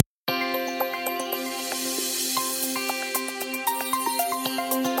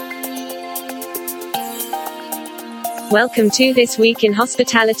Welcome to This Week in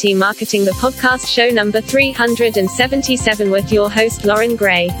Hospitality Marketing, the podcast show number 377 with your host, Lauren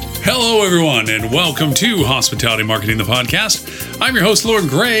Gray. Hello, everyone, and welcome to Hospitality Marketing, the podcast. I'm your host, Lauren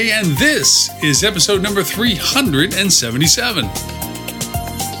Gray, and this is episode number 377.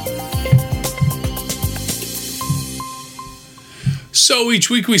 So each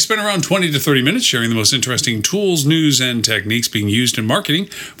week we spend around 20 to 30 minutes sharing the most interesting tools, news, and techniques being used in marketing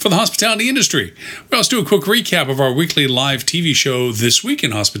for the hospitality industry. We also do a quick recap of our weekly live TV show, This Week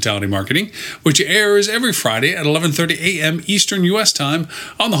in Hospitality Marketing, which airs every Friday at 11:30 a.m. Eastern U.S. time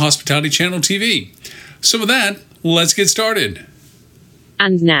on the Hospitality Channel TV. So with that, let's get started.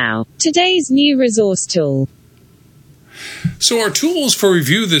 And now, today's new resource tool. So our tools for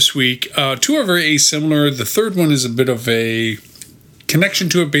review this week, two are very asimilar. The third one is a bit of a connection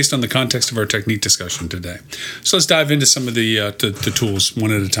to it based on the context of our technique discussion today. So let's dive into some of the tools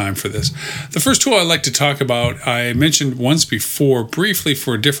one at a time for this. The first tool I'd like to talk about, I mentioned once before briefly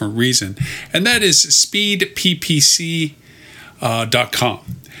for a different reason, and that is speedppc.com.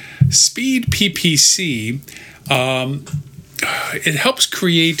 SpeedPPC, it helps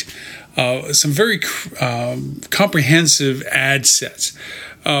create some very comprehensive ad sets.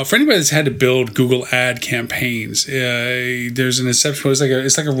 For anybody that's had to build Google ad campaigns, there's an inception.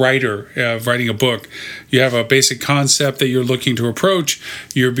 It's like a writer writing a book. You have a basic concept that you're looking to approach.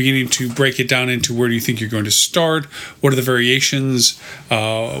 You're beginning to break it down into where do you think you're going to start? What are the variations? What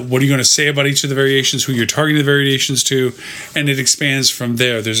are you going to say about each of the variations? Who you're targeting the variations to? And it expands from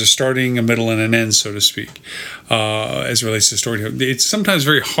there. There's a starting, a middle, and an end, so to speak, as it relates to storytelling. It's sometimes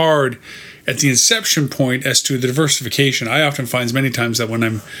very hard at the inception point as to the diversification. I often find many times that when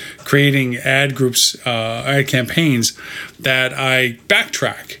I'm creating ad groups, ad campaigns, that I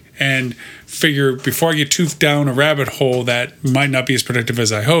backtrack and figure before I get too down a rabbit hole that might not be as productive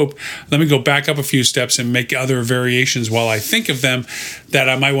as I hope, let me go back up a few steps and make other variations while I think of them that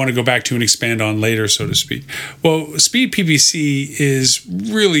I might want to go back to and expand on later, so to speak. Well, SpeedPPC is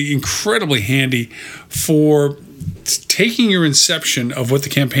really incredibly handy for taking your inception of what the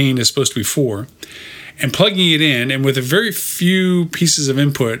campaign is supposed to be for and plugging it in, and with a very few pieces of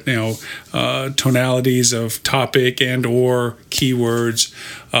input, tonalities of topic and or keywords,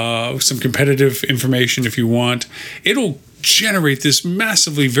 some competitive information if you want, it'll generate this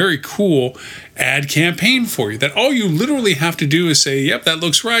massively very cool ad campaign for you that all you literally have to do is say, yep, that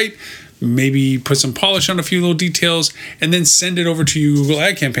looks right. Maybe put some polish on a few little details, and then send it over to you Google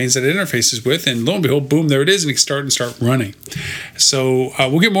Ad Campaigns that it interfaces with, and lo and behold, boom, there it is, and it can start running. So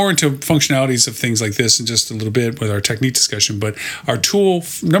we'll get more into functionalities of things like this in just a little bit with our technique discussion, but our tool,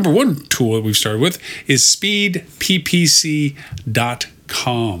 number one tool that we've started with is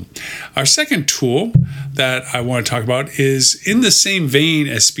speedppc.com. Our second tool that I want to talk about is in the same vein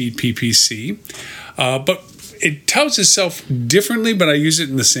as SpeedPPC, but it touts itself differently, but I use it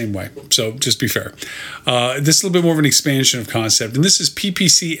in the same way. So just be fair. This is a little bit more of an expansion of concept, and this is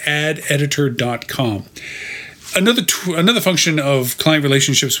ppcadeditor.com. Another function of client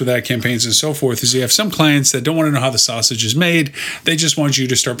relationships with ad campaigns and so forth is you have some clients that don't want to know how the sausage is made. They just want you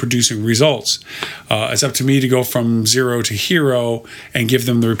to start producing results. It's up to me to go from zero to hero and give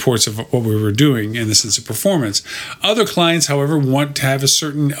them the reports of what we were doing in the sense of performance. Other clients, however, want to have a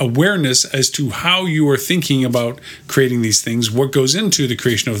certain awareness as to how you are thinking about creating these things, what goes into the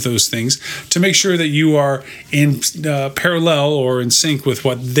creation of those things, to make sure that you are in parallel or in sync with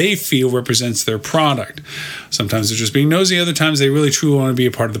what they feel represents their product. Sometimes they're just being nosy. Other times they really truly want to be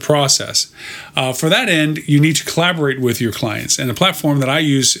a part of the process. For that end, you need to collaborate with your clients. And the platform that I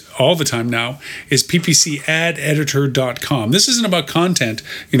use all the time now is ppcadeditor.com. This isn't about content,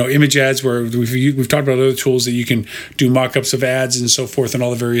 image ads where we've talked about other tools that you can do mock-ups of ads and so forth and all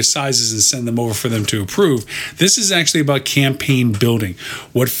the various sizes and send them over for them to approve. This is actually about campaign building.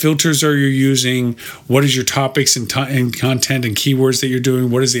 What filters are you using? What is your topics and content and keywords that you're doing?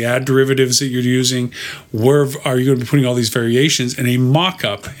 What is the ad derivatives that you're using? Where are you going to be putting all these variations in a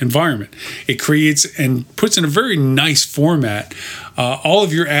mock-up environment? It creates and puts in a very nice format all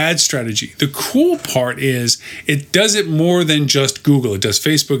of your ad strategy. The cool part is it does it more than just Google. It does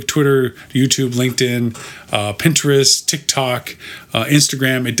Facebook, Twitter, YouTube, LinkedIn, Pinterest, TikTok,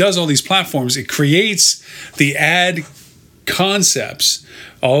 Instagram. It does all these platforms. It creates the ad concepts,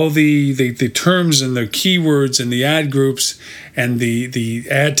 all the terms and the keywords and the ad groups and the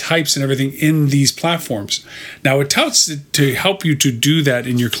ad types and everything in these platforms. Now, it touts to help you to do that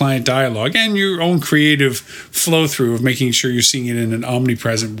in your client dialogue and your own creative flow through of making sure you're seeing it in an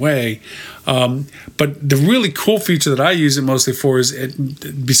omnipresent way. But the really cool feature that I use it mostly for is,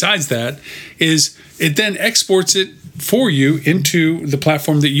 besides that, is it then exports it for you into the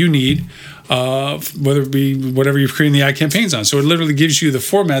platform that you need. whether it be whatever you're creating the ad campaigns on. So it literally gives you the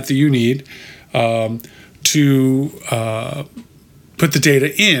format that you need to put the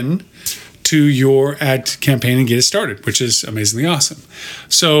data in to your ad campaign and get it started, which is amazingly awesome.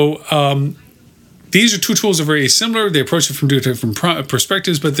 So these are two tools that are very similar. They approach it from two different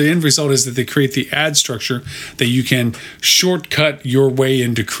perspectives, but the end result is that they create the ad structure that you can shortcut your way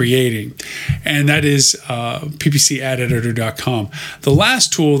into creating. And that is ppcadeditor.com. The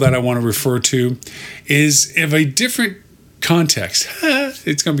last tool that I want to refer to is of a different context.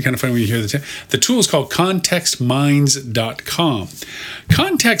 It's going to be kind of funny when you hear the tool is called contextminds.com.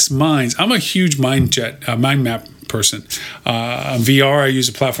 Context Minds, I'm a huge mind map person. On VR, I use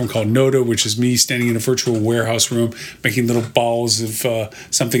a platform called Noda, which is me standing in a virtual warehouse room, making little balls of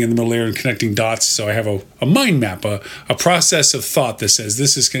something in the middle there and connecting dots. So I have a mind map, a process of thought that says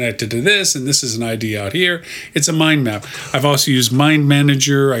this is connected to this, and this is an idea out here. It's a mind map. I've also used Mind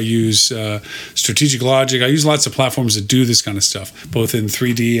Manager. I use Strategic Logic. I use lots of platforms that do this kind of stuff, both in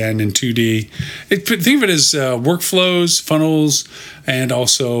 3D and in 2D. Think of it as workflows, funnels, and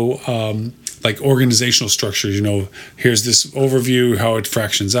also like organizational structures. Here's this overview, how it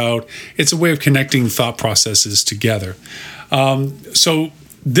fractions out. It's a way of connecting thought processes together. So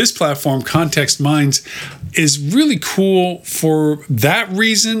this platform, Context Minds, is really cool for that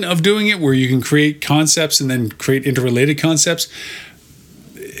reason of doing it, where you can create concepts and then create interrelated concepts.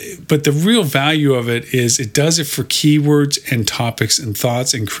 But the real value of it is it does it for keywords and topics and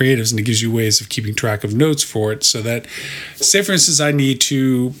thoughts and creatives, and it gives you ways of keeping track of notes for it, so that, say for instance, I need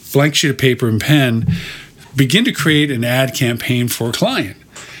to blank sheet of paper and pen, begin to create an ad campaign for a client.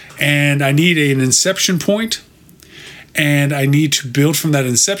 And I need an inception point, and I need to build from that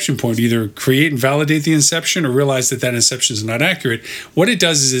inception point, either create and validate the inception or realize that inception is not accurate. What it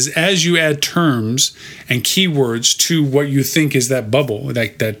does is as you add terms and keywords to what you think is that bubble,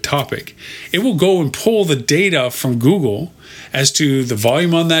 that topic, it will go and pull the data from Google as to the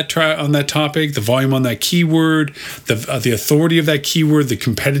volume on that topic, the volume on that keyword, the authority of that keyword, the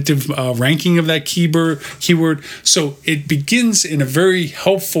competitive ranking of that keyword. So it begins in a very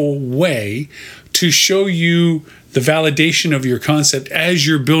helpful way to show you the validation of your concept as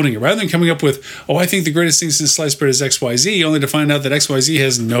you're building it, rather than coming up with, I think the greatest thing since sliced bread is XYZ, only to find out that XYZ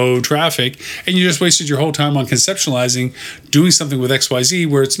has no traffic, and you just wasted your whole time on conceptualizing doing something with XYZ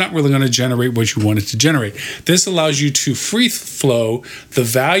where it's not really going to generate what you want it to generate. This allows you to free flow the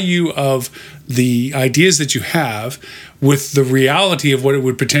value of the ideas that you have with the reality of what it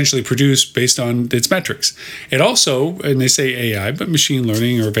would potentially produce based on its metrics. It also, and they say AI, but machine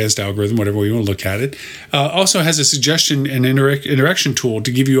learning or advanced algorithm, whatever way you want to look at it, also has a suggestion and interaction tool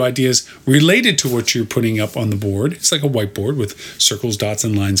to give you ideas related to what you're putting up on the board. It's like a whiteboard with circles, dots,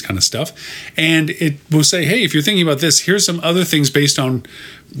 and lines kind of stuff. And it will say, hey, if you're thinking about this, here's some other things based on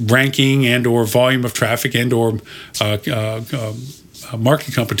ranking and or volume of traffic and or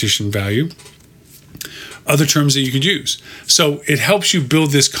market competition value, other terms that you could use. So it helps you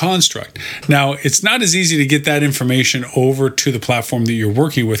build this construct. Now, it's not as easy to get that information over to the platform that you're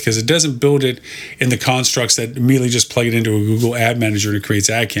working with, because it doesn't build it in the constructs that immediately just plug it into a Google Ad Manager and it creates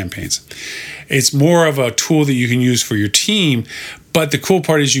ad campaigns. It's more of a tool that you can use for your team. But the cool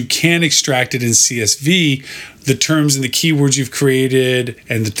part is you can extract it in CSV, the terms and the keywords you've created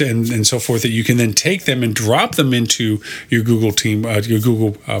and so forth, that you can then take them and drop them into your Google team, your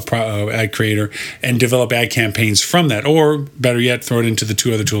Google ad creator, and develop ad campaigns from that. Or better yet, throw it into the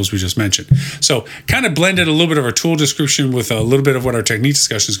two other tools we just mentioned. So kind of blended a little bit of our tool description with a little bit of what our technique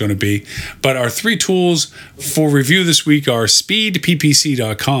discussion is going to be. But our three tools for review this week are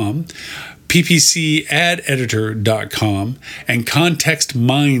speedppc.com, ppcadeditor.com, and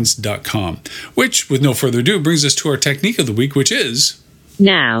contextminds.com, which, with no further ado, brings us to our technique of the week, which is...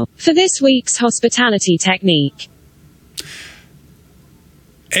 Now, for this week's hospitality technique.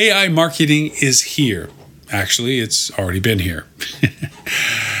 AI marketing is here. Actually, it's already been here.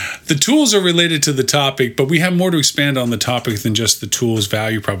 The tools are related to the topic, but we have more to expand on the topic than just the tools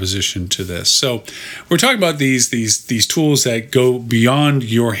value proposition to this. So we're talking about these tools that go beyond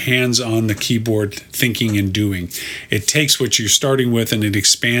your hands on the keyboard thinking and doing. It takes what you're starting with and it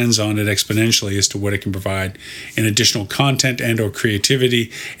expands on it exponentially as to what it can provide in additional content and or creativity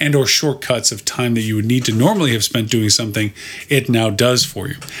and or shortcuts of time that you would need to normally have spent doing something. It now does for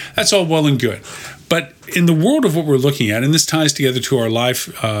you. That's all well and good. But in the world of what we're looking at, and this ties together to our live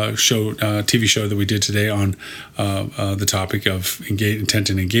TV show that we did today on the topic of intent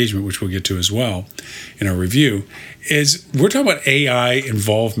and engagement, which we'll get to as well in our review, is we're talking about AI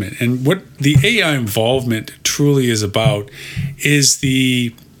involvement. And what the AI involvement truly is about is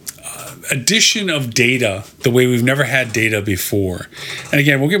the addition of data the way we've never had data before. And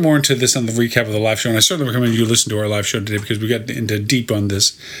again, we'll get more into this on the recap of the live show, and I certainly recommend you listen to our live show today because we got into deep on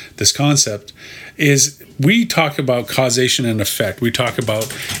this concept. Is we talk about causation and effect. We talk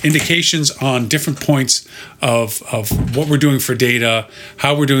about indications on different points of what we're doing for data,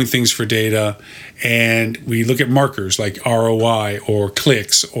 how we're doing things for data, and we look at markers like ROI or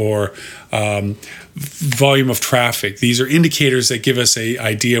clicks or volume of traffic. These are indicators that give us an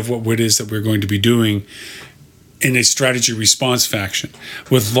idea of what it is that we're going to be doing in a strategy response fashion.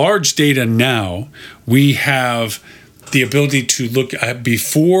 With large data now, we have the ability to look at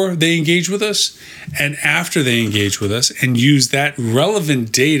before they engage with us and after they engage with us and use that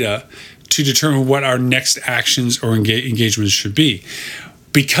relevant data to determine what our next actions or engagements should be.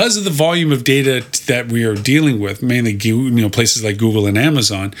 Because of the volume of data that we are dealing with, mainly places like Google and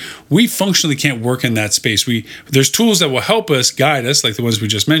Amazon, we functionally can't work in that space. There's tools that will help us, guide us, like the ones we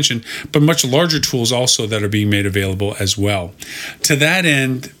just mentioned, but much larger tools also that are being made available as well. To that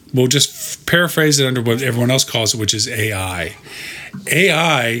end, we'll just paraphrase it under what everyone else calls it, which is AI.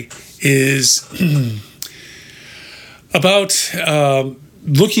 AI is about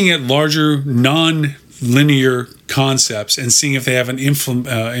looking at larger, non-linear concepts and seeing if they have an engagement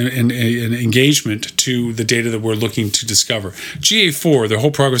to the data that we're looking to discover. GA4, the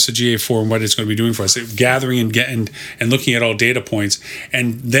whole progress of GA4 and what it's going to be doing for us, gathering and looking at all data points,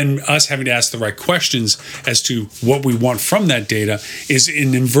 and then us having to ask the right questions as to what we want from that data is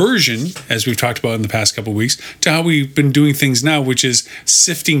an inversion, as we've talked about in the past couple of weeks, to how we've been doing things now, which is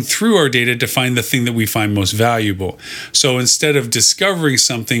sifting through our data to find the thing that we find most valuable. So instead of discovering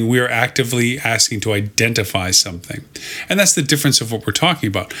something, we are actively asking to identify something. And that's the difference of what we're talking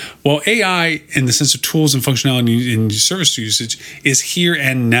about. Well, AI, in the sense of tools and functionality and service usage, is here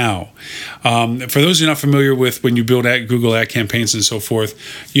and now. For those who are not familiar with when you build Google ad campaigns and so forth,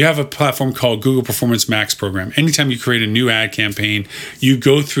 you have a platform called Google Performance Max program. Anytime you create a new ad campaign, you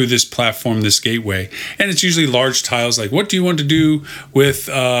go through this platform, this gateway, and it's usually large tiles like, what do you want to do with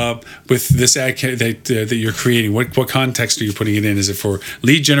this ad that you're creating? What context are you putting it in? Is it for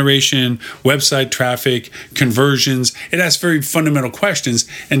lead generation, website traffic, conversions? It asks very fundamental questions,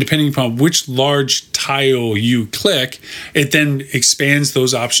 and depending upon which large tile you click, it then expands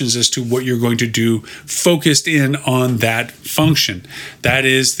those options as to what you're going to do focused in on that function. That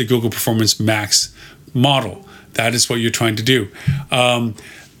is the Google Performance Max model. That is what you're trying to do.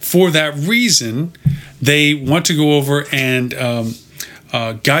 For that reason, they want to go over and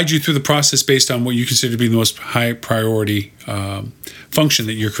guide you through the process based on what you consider to be the most high priority function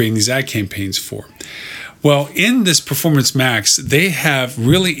that you're creating these ad campaigns for. Well, in this Performance Max, they have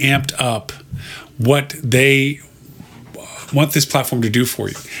really amped up what they want this platform to do for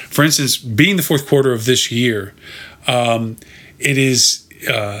you. For instance, being the fourth quarter of this year, it is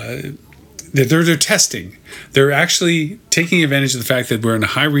they're testing. They're actually taking advantage of the fact that we're in a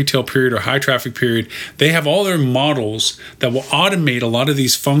high retail period or high traffic period. They have all their models that will automate a lot of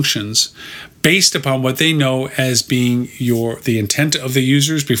these functions based upon what they know as being the intent of the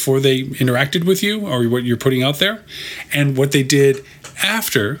users before they interacted with you or what you're putting out there, and what they did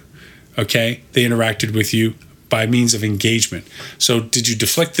after, they interacted with you by means of engagement. So did you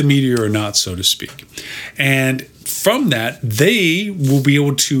deflect the meteor or not, so to speak? And from that, they will be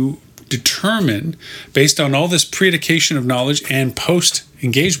able to determine, based on all this pre-education of knowledge and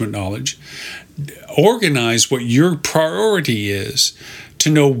post-engagement knowledge, organize what your priority is to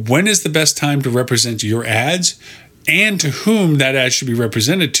know when is the best time to represent your ads and to whom that ad should be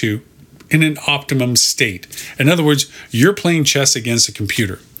represented to in an optimum state. In other words, you're playing chess against a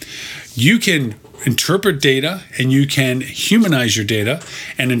computer. You can interpret data and you can humanize your data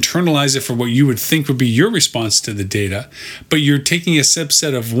and internalize it for what you would think would be your response to the data, but you're taking a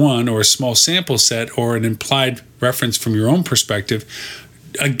subset of one or a small sample set or an implied reference from your own perspective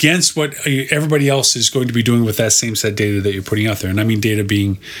against what everybody else is going to be doing with that same set of data that you're putting out there. And I mean data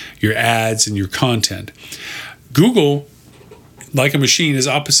being your ads and your content. Google, like a machine, is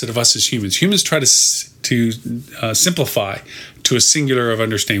opposite of us as humans. Humans try to simplify to a singular of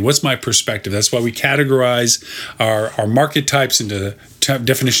understanding. What's my perspective? That's why we categorize our market types into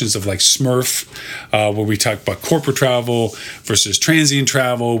definitions of like SMRF, where we talk about corporate travel versus transient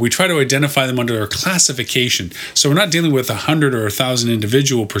travel. We try to identify them under a classification. So we're not dealing with 100 or 1,000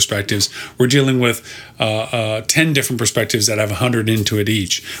 individual perspectives. We're dealing with 10 different perspectives that have 100 into it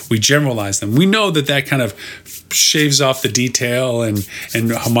each. We generalize them. We know that kind of shaves off the detail and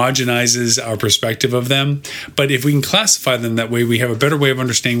homogenizes our perspective of them. But if we can classify them that way, we have a better way of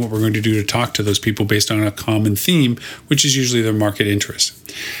understanding what we're going to do to talk to those people based on a common theme, which is usually their market interest.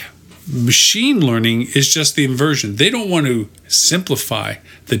 Machine learning is just the inversion. They don't want to simplify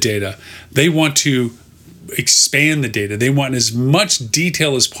the data. They want to expand the data. They want as much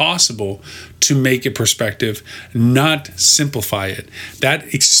detail as possible to make it perspective, not simplify it.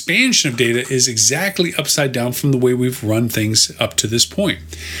 That expansion of data is exactly upside down from the way we've run things up to this point.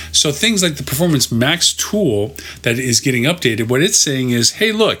 So things like the Performance Max tool that is getting updated, what it's saying is,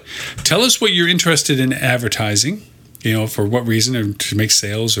 hey, look, tell us what you're interested in advertising, for what reason, or to make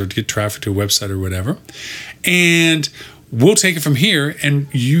sales or to get traffic to a website or whatever. And we'll take it from here, and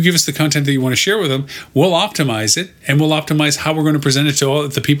you give us the content that you want to share with them. We'll optimize it, and we'll optimize how we're going to present it to all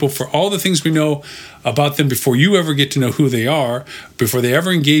the people for all the things we know about them before you ever get to know who they are, before they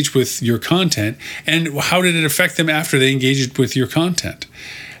ever engage with your content, and how did it affect them after they engaged with your content.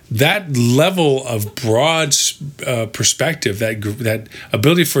 That level of broad perspective, that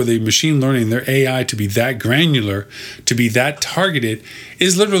ability for the machine learning, their AI to be that granular, to be that targeted,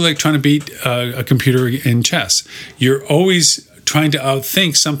 is literally like trying to beat a computer in chess. You're always trying to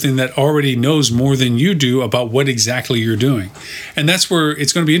outthink something that already knows more than you do about what exactly you're doing. And that's where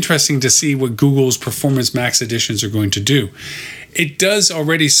it's going to be interesting to see what Google's Performance Max editions are going to do. It does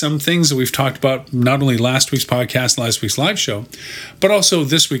already some things that we've talked about, not only last week's podcast, last week's live show, but also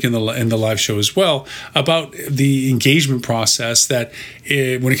this week in the live show as well, about the engagement process that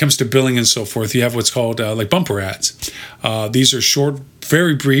when it comes to billing and so forth, you have what's called like bumper ads. These are short,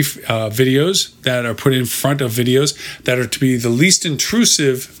 very brief videos that are put in front of videos that are to be the least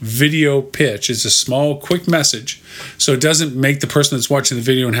intrusive video pitch. It's a small, quick message, so it doesn't make the person that's watching the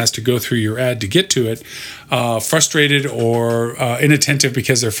video and has to go through your ad to get to it frustrated or inattentive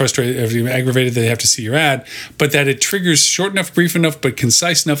because they're frustrated or aggravated that they have to see your ad, but that it triggers short enough, brief enough, but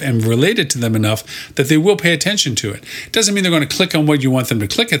concise enough and related to them enough that they will pay attention to it. It doesn't mean they're going to click on what you want them to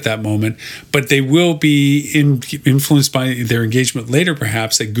click at that moment, but they will be influenced by their engagement later,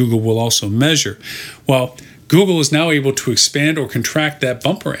 perhaps, that Google will also measure. Well, Google is now able to expand or contract that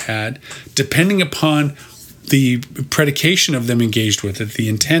bumper ad depending upon the predication of them engaged with it, the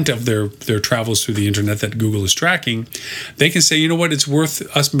intent of their travels through the internet that Google is tracking. They can say, you know what, it's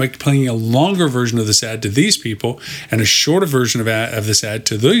worth us playing a longer version of this ad to these people and a shorter version of this ad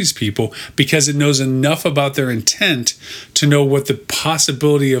to these people, because it knows enough about their intent to know what the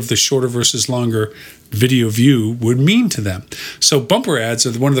possibility of the shorter versus longer video view would mean to them. So bumper ads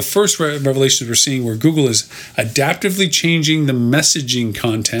are one of the first revelations we're seeing where Google is adaptively changing the messaging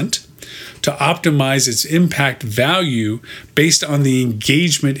content to optimize its impact value based on the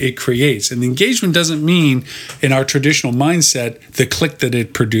engagement it creates. And the engagement doesn't mean, in our traditional mindset, the click that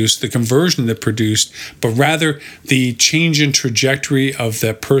it produced, the conversion that produced, but rather the change in trajectory of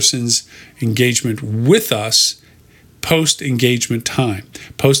that person's engagement with us post-engagement time,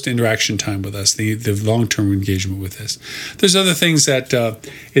 post-interaction time with us, the long-term engagement with us. There's other things that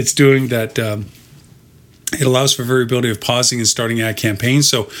it's doing that it allows for variability of pausing and starting ad campaigns.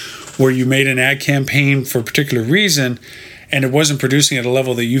 So where you made an ad campaign for a particular reason and it wasn't producing at a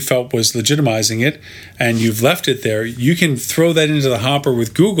level that you felt was legitimizing it, and you've left it there, you can throw that into the hopper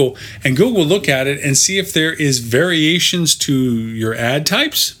with Google, and Google will look at it and see if there is variations to your ad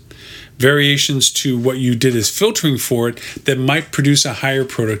types, variations to what you did as filtering for it that might produce a higher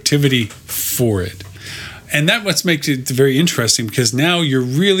productivity for it. And that's what makes it very interesting, because now you're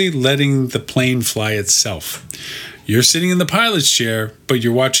really letting the plane fly itself. You're sitting in the pilot's chair, but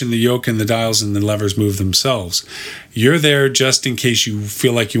you're watching the yoke and the dials and the levers move themselves. You're there just in case you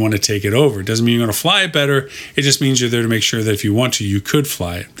feel like you want to take it over. It doesn't mean you're going to fly it better. It just means you're there to make sure that if you want to, you could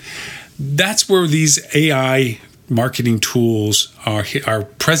fly it. That's where these AI marketing tools are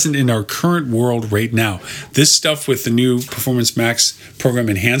present in our current world right now. This stuff with the new Performance Max program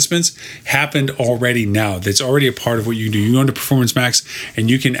enhancements happened already now. That's already a part of what you do. You go into Performance Max and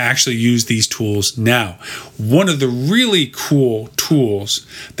you can actually use these tools now. One of the really cool tools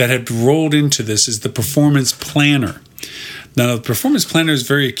that have rolled into this is the Performance Planner. Now, the Performance Planner is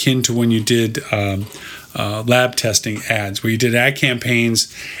very akin to when you did lab testing ads, where you did ad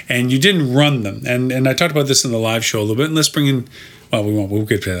campaigns and you didn't run them. And I talked about this in the live show a little bit. And let's bring in, well, we won't. We'll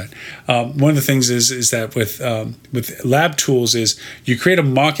get to that. One of the things is that with lab tools is you create a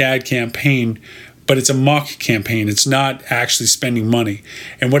mock ad campaign, but it's a mock campaign. It's not actually spending money.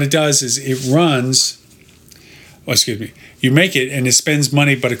 And what it does is it runs. You make it and it spends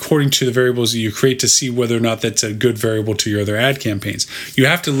money, but according to the variables that you create to see whether or not that's a good variable to your other ad campaigns. You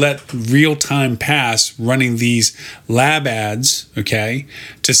have to let real time pass running these lab ads, okay,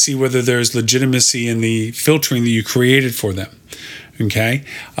 to see whether there's legitimacy in the filtering that you created for them. Okay,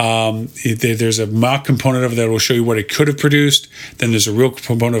 there's a mock component of it that will show you what it could have produced. Then there's a real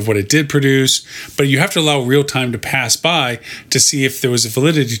component of what it did produce. But you have to allow real time to pass by to see if there was a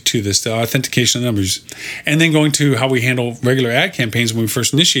validity to this, the authentication of numbers. And then going to how we handle regular ad campaigns when we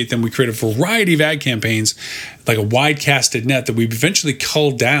first initiate them, we create a variety of ad campaigns, like a wide casted net that we eventually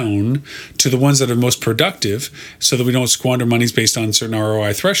cull down to the ones that are most productive, so that we don't squander monies based on certain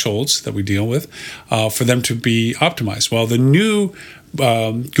ROI thresholds that we deal with, for them to be optimized. Well, the new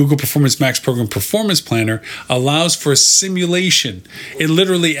Google Performance Max Program Performance Planner allows for a simulation. It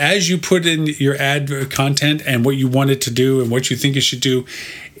literally, as you put in your ad content and what you want it to do and what you think it should do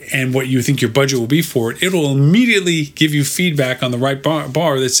and what you think your budget will be for it, it will immediately give you feedback on the right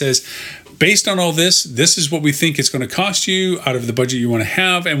bar that says, based on all this, this is what we think it's going to cost you out of the budget you want to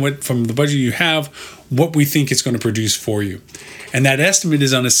have, and what from the budget you have, what we think it's going to produce for you. And that estimate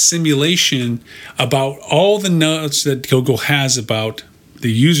is on a simulation about all the notes that Google has about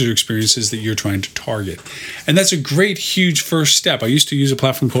the user experiences that you're trying to target. And that's a great, huge first step. I used to use a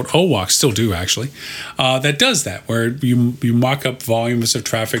platform called OWalk, still do actually, that does that, where you mock up volumes of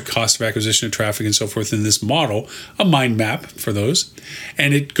traffic, cost of acquisition of traffic, and so forth in this model, a mind map for those.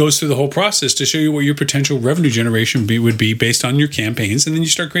 And it goes through the whole process to show you what your potential revenue generation would be based on your campaigns. And then you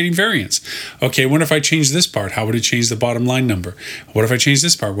start creating variants. Okay, what if I change this part? How would it change the bottom line number? What if I change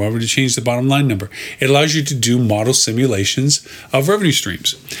this part? What would it change the bottom line number? It allows you to do model simulations of revenue streams.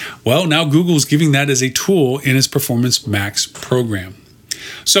 Well, now Google's giving that as a tool in its Performance Max program.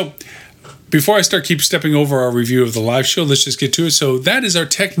 So before I keep stepping over our review of the live show, let's just get to it. So that is our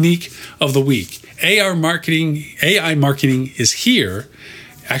technique of the week. AI marketing is here.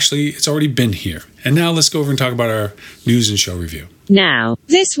 Actually, it's already been here. And now let's go over and talk about our news and show review. Now,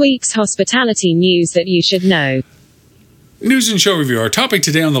 this week's hospitality news that you should know. News and show review. Our topic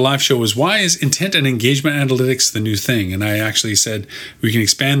today on the live show was, why is intent and engagement analytics the new thing? And I actually said we can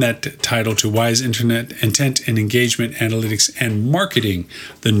expand that title to, why is intent and engagement analytics and marketing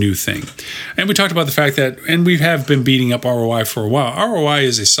the new thing? And we talked about the fact that, and we have been beating up ROI for a while. ROI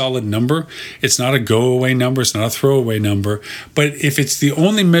is a solid number. It's not a go away number. It's not a throwaway number. But if it's the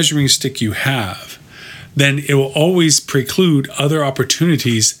only measuring stick you have, then it will always preclude other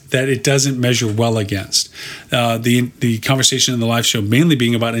opportunities that it doesn't measure well against. The conversation in the live show mainly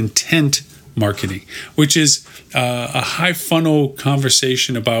being about intent marketing, which is a high funnel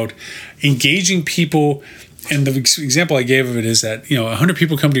conversation about engaging people. And the example I gave of it is that, 100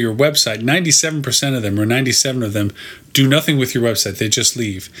 people come to your website, 97% of them or 97 of them do nothing with your website. They just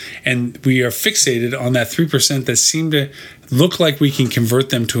leave. And we are fixated on that 3% that seem to look like we can convert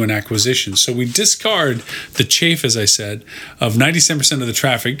them to an acquisition. So we discard the chafe, as I said, of 97% of the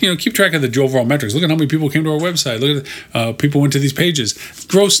traffic. Keep track of the overall metrics. Look at how many people came to our website. Look at people went to these pages.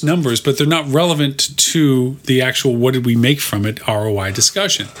 Gross numbers, but they're not relevant to the actual what did we make from it ROI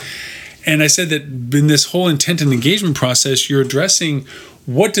discussion. And I said that in this whole intent and engagement process, you're addressing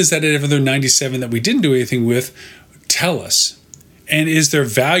what does that other 97 that we didn't do anything with tell us? And is there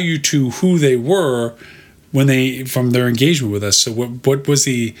value to who they were from their engagement with us? So what was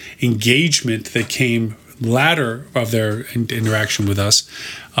the engagement that came latter of their interaction with us?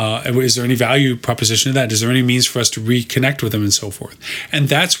 Is there any value proposition to that? Is there any means for us to reconnect with them and so forth? And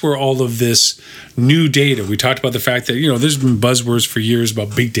that's where all of this new data, we talked about the fact that, there's been buzzwords for years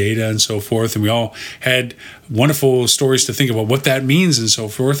about big data and so forth. And we all had wonderful stories to think about what that means and so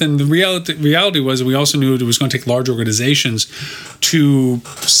forth. And the reality was we also knew it was going to take large organizations to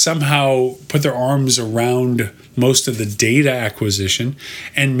somehow put their arms around most of the data acquisition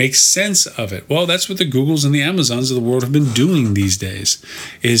and make sense of it. Well, that's what the Googles and the Amazons of the world have been doing these days,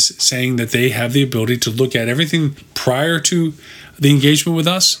 is saying that they have the ability to look at everything prior to the engagement with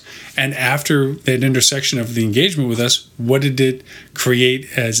us and after that intersection of the engagement with us, what did it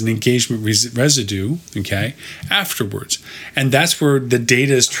create as an engagement residue, afterwards. And that's where the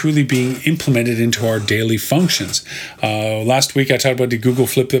data is truly being implemented into our daily functions. Last week I talked about the Google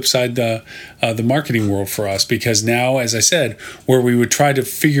flip upside the marketing world for us, because now, as I said, where we would try to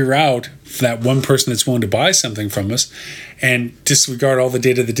figure out that one person that's willing to buy something from us and disregard all the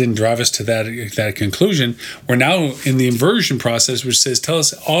data that didn't drive us to that conclusion, we're now in the inversion process, which says, tell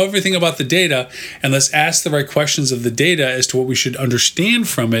us everything about the data and let's ask the right questions of the data as to what we should understand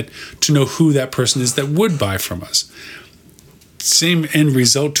from it to know who that person is that would buy from us. Same end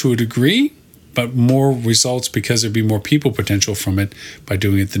result to a degree, but more results because there'd be more people potential from it by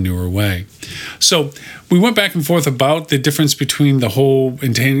doing it the newer way. So we went back and forth about the difference between the whole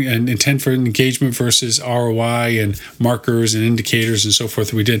intent for engagement versus ROI and markers and indicators and so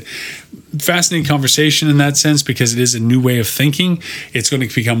forth. We did fascinating conversation in that sense because it is a new way of thinking. It's going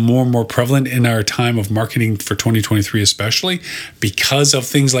to become more and more prevalent in our time of marketing for 2023, especially because of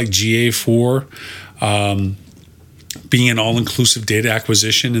things like GA4, being an all-inclusive data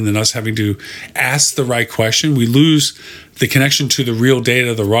acquisition, and then us having to ask the right question. We lose the connection to the real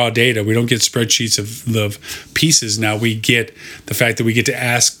data, the raw data. We don't get spreadsheets of the pieces. Now we get the fact that we get to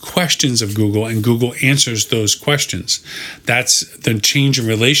ask questions of Google, and Google answers those questions. That's the change in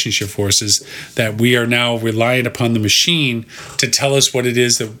relationship for us, is that we are now reliant upon the machine to tell us what it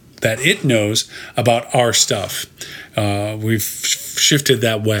is that it knows about our stuff. We've shifted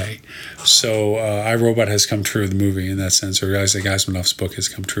that way. So iRobot has come true, the movie, in that sense, or Isaac Asimov's book has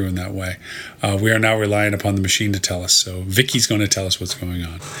come true in that way. We are now relying upon the machine to tell us. So Vicky's going to tell us what's going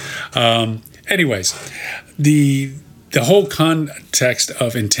on. Anyways, the whole context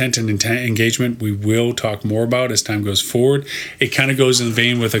of intent and engagement, we will talk more about as time goes forward. It kind of goes in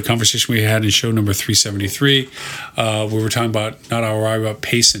vein with a conversation we had in show number 373, where we're talking about not ROI, but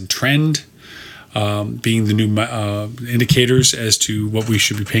pace and trend. Being the new indicators as to what we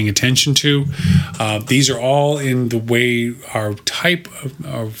should be paying attention to. These are all in the way our type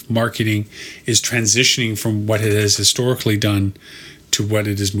of marketing is transitioning from what it has historically done to what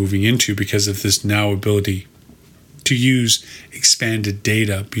it is moving into because of this now ability to use expanded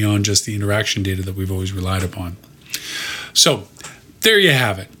data beyond just the interaction data that we've always relied upon. So there you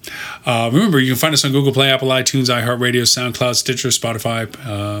have it. Remember, you can find us on Google Play, Apple, iTunes, iHeartRadio, SoundCloud, Stitcher, Spotify.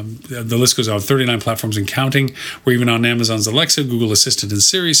 The list goes on, 39 platforms and counting. We're even on Amazon's Alexa, Google Assistant, and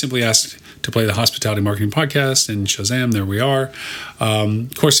Siri. Simply ask to play the Hospitality Marketing Podcast, and Shazam, there we are.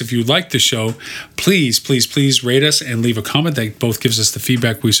 Of course, if you like the show, please rate us and leave a comment. That both gives us the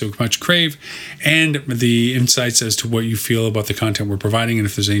feedback we so much crave and the insights as to what you feel about the content we're providing and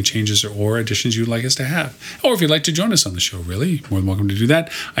if there's any changes or additions you'd like us to have. Or if you'd like to join us on the show, really, more than welcome to do that.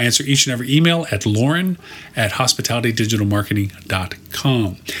 I answer each and every email at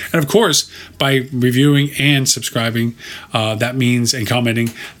lauren@hospitalitydigitalmarketing.com. And of course, by reviewing and subscribing, that means, and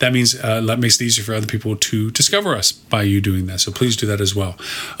commenting, that means that makes it easier for other people to discover us by you doing that. So please do that as well.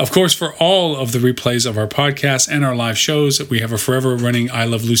 Of course, for all of the replays of our podcasts and our live shows, we have a forever running I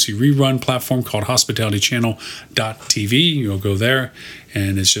Love Lucy rerun platform called hospitalitychannel.tv. You'll go there,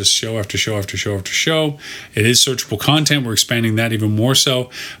 and it's just show after show after show after show. It is searchable content. We're expanding that even more so.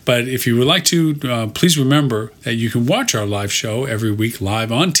 But if you would like to, please remember that you can watch our live show every week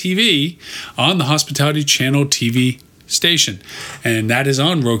live on TV on the Hospitality Channel TV station. And that is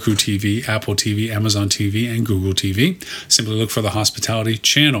on Roku TV, Apple TV, Amazon TV, and Google TV. Simply look for the Hospitality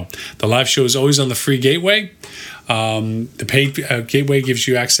Channel. The live show is always on the free gateway. The paid gateway gives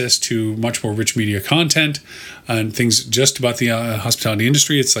you access to much more rich media content and things just about the hospitality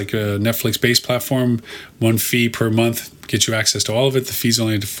industry. It's like a Netflix-based platform. One fee per month gets you access to all of it. The fee's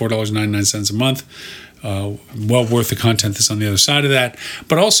only $4.99 a month. Well worth the content that's on the other side of that.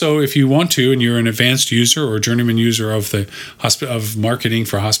 But also, if you want to, and you're an advanced user or a journeyman user of the of marketing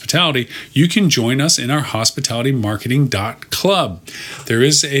for hospitality, you can join us in our hospitalitymarketing.club. There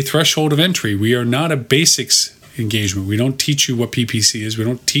is a threshold of entry. We are not a basics engagement. We don't teach you what PPC is. We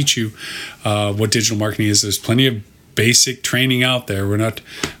don't teach you what digital marketing is. There's plenty of basic training out there. We're not,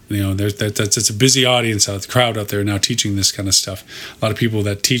 it's a busy audience out, the crowd out there now teaching this kind of stuff. A lot of people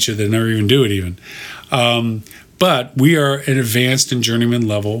that teach it, they never even do it even. But we are an advanced and journeyman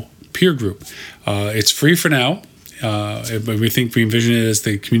level peer group. It's free for now. But we envision it as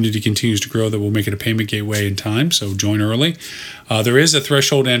the community continues to grow that we'll make it a payment gateway in time. So join early. There is a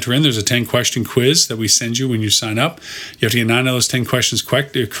threshold to enter in. There's a 10-question quiz that we send you when you sign up. You have to get 9 of those 10 questions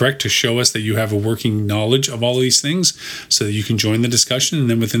correct to show us that you have a working knowledge of all of these things so that you can join the discussion. And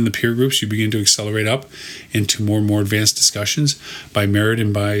then within the peer groups, you begin to accelerate up into more and more advanced discussions by merit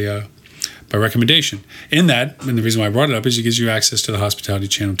and by recommendation. In that, and the reason why I brought it up is it gives you access to the Hospitality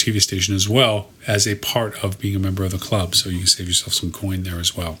Channel TV station as well as a part of being a member of the club. So you can save yourself some coin there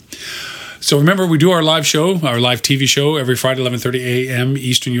as well. So remember, we do our live show, our live TV show every Friday, 11:30 a.m.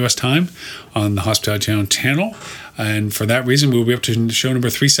 Eastern U.S. time on the Hospitality Channel. And for that reason, we'll be up to show number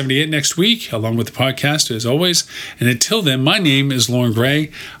 378 next week, along with the podcast, as always. And until then, my name is Lauren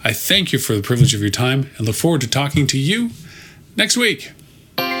Gray. I thank you for the privilege of your time and look forward to talking to you next week.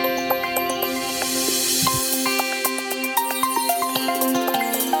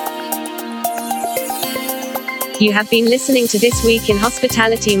 You have been listening to This Week in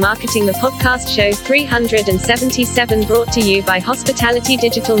Hospitality Marketing, the podcast show 377, brought to you by Hospitality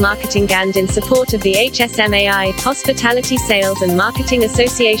Digital Marketing and in support of the HSMAI, Hospitality Sales and Marketing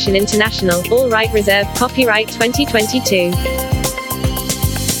Association International, all right reserved, copyright 2022.